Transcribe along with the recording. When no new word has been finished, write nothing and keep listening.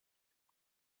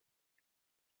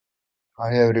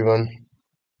Hi everyone,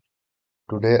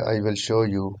 today I will show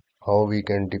you how we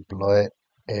can deploy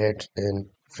ads in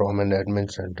from an admin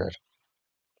center.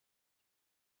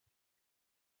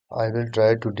 I will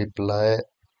try to deploy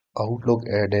Outlook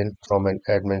add-in from an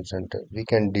admin center. We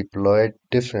can deploy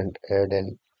different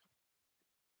add-in,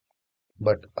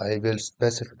 but I will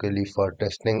specifically for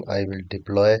testing I will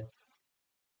deploy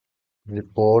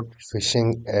report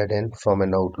phishing add-in from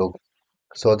an Outlook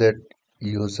so that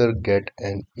user get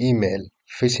an email,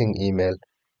 phishing email.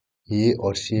 He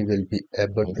or she will be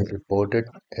able to report it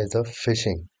as a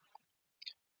phishing.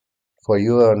 For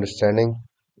your understanding,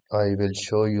 I will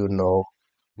show you now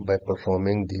by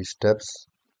performing these steps.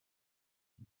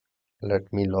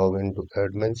 Let me log into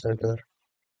Admin Center.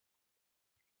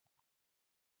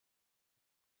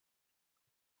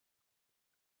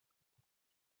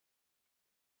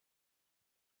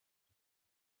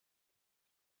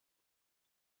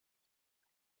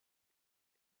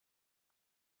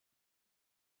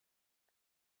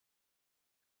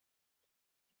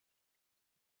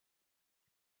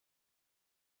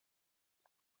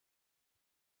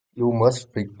 You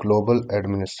must be global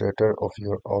administrator of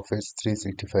your Office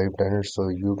 365 tenants so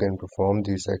you can perform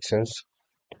these actions.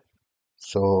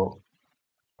 So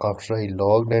after I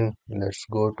logged in, let's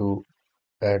go to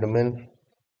admin,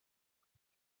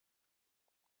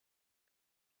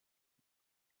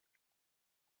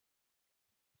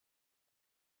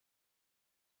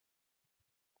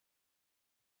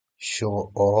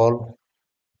 show all,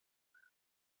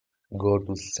 go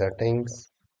to settings,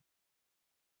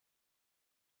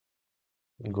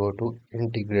 go to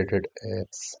integrated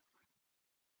apps.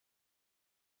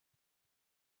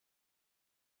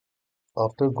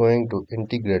 After going to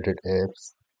integrated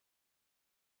apps,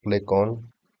 click on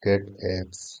get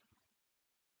apps.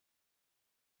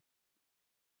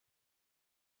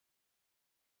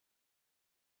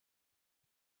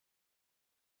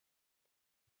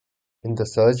 In the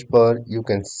search bar, you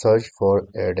can search for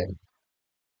Addin.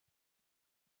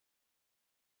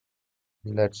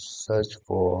 Let's search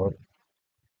for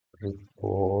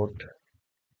report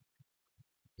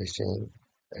phishing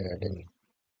Addin.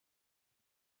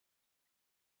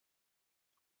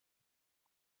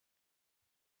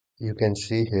 You can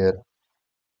see here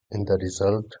in the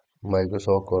result,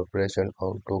 Microsoft Corporation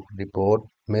Outlook report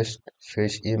missed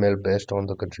phish email based on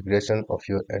the configuration of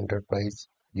your enterprise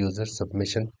user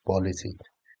submission policy.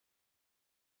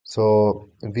 So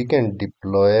we can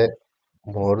deploy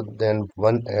more than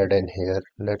one add-in here.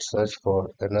 Let's search for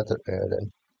another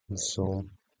add-in. Zoom.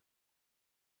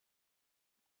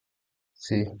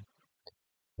 See,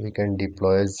 we can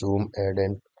deploy Zoom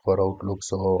add-in for Outlook.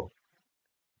 So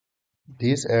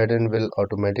these add-in will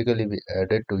automatically be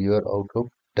added to your Outlook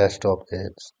desktop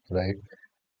apps, right?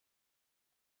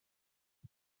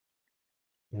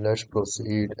 Let's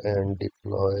proceed and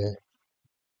deploy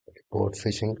report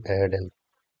phishing add-in.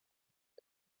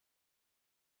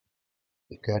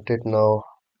 Get it now.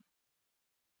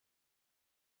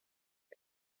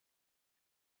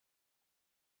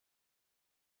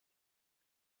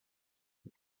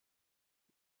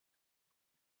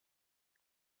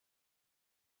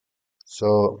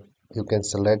 So you can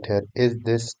select here, is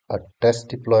this a test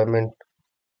deployment?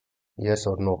 Yes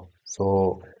or no.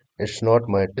 So it's not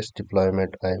my test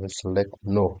deployment. I will select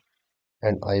no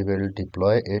and I will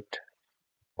deploy it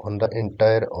on the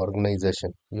entire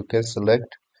organization. You can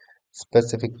select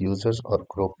specific users or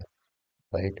group,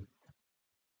 right?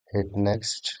 Hit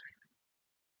next.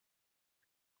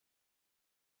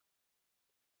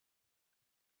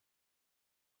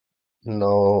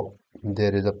 Now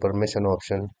there is a permission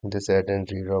option. This add and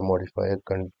read or modify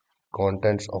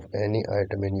contents of any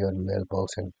item in your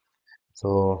mailbox. And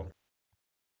so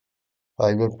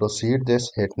I will proceed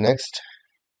this, hit next.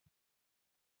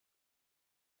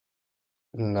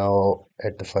 Now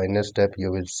at the final step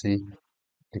you will see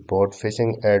report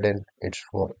phishing add-in. It's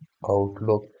for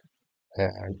Outlook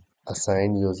and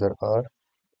assign user or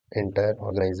entire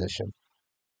organization.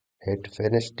 Hit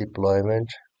finish deployment.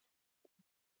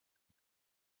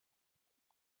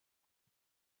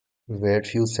 Wait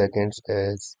few seconds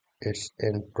as it's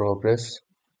in progress.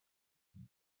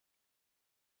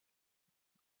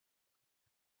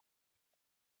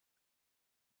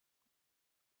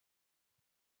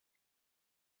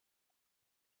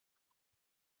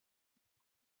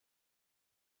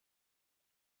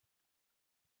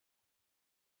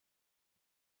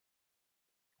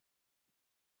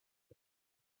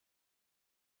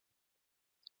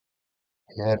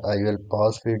 Here I will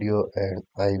pause video and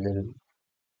I will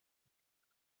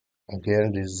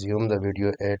again resume the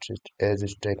video as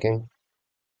it's taking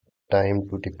time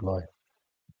to deploy.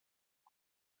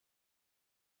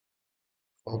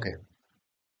 Okay.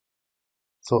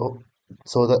 So,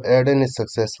 so the add-in is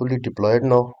successfully deployed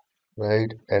now,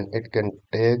 right? And it can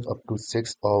take up to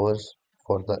 6 hours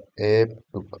for the app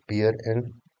to appear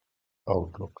in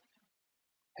Outlook.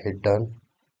 Hit done.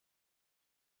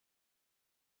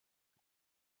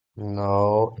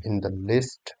 Now in the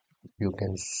list, you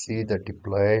can see the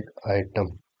deployed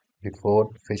item before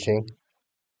phishing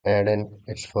add-in.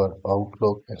 It's for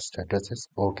Outlook and status is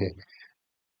okay.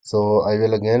 So I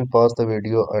will again pause the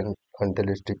video until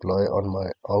it's deployed on my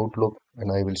Outlook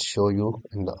and I will show you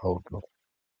in the Outlook.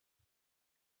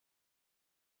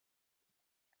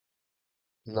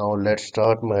 Now let's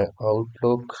start my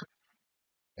Outlook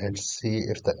and see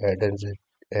if the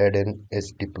add-in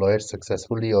is deployed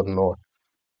successfully or not.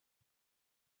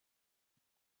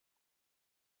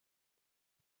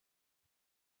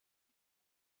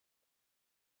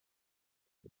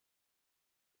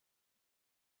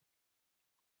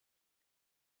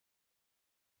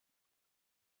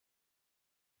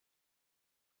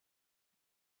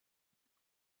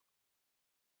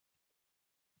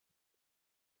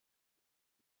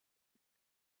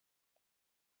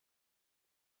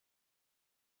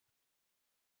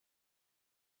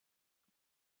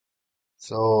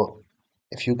 So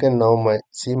if you can now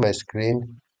see my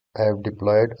screen, I have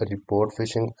deployed a report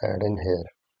phishing add-in here,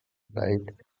 right?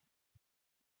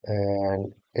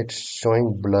 And it's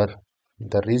showing blur.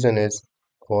 The reason is,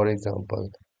 for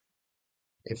example,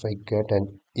 if I get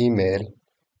an email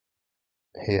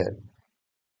here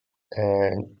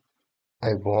and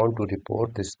I want to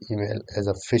report this email as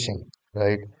a phishing,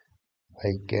 right?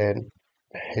 I can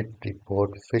hit report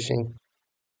phishing.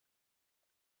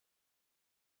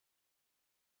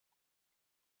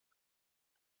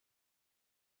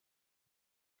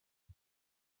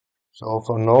 So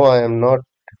for now, I am not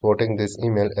reporting this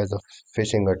email as a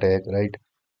phishing attack, right?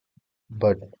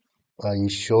 But I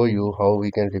show you how we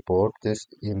can report this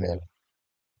email.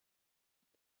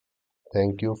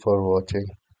 Thank you for watching.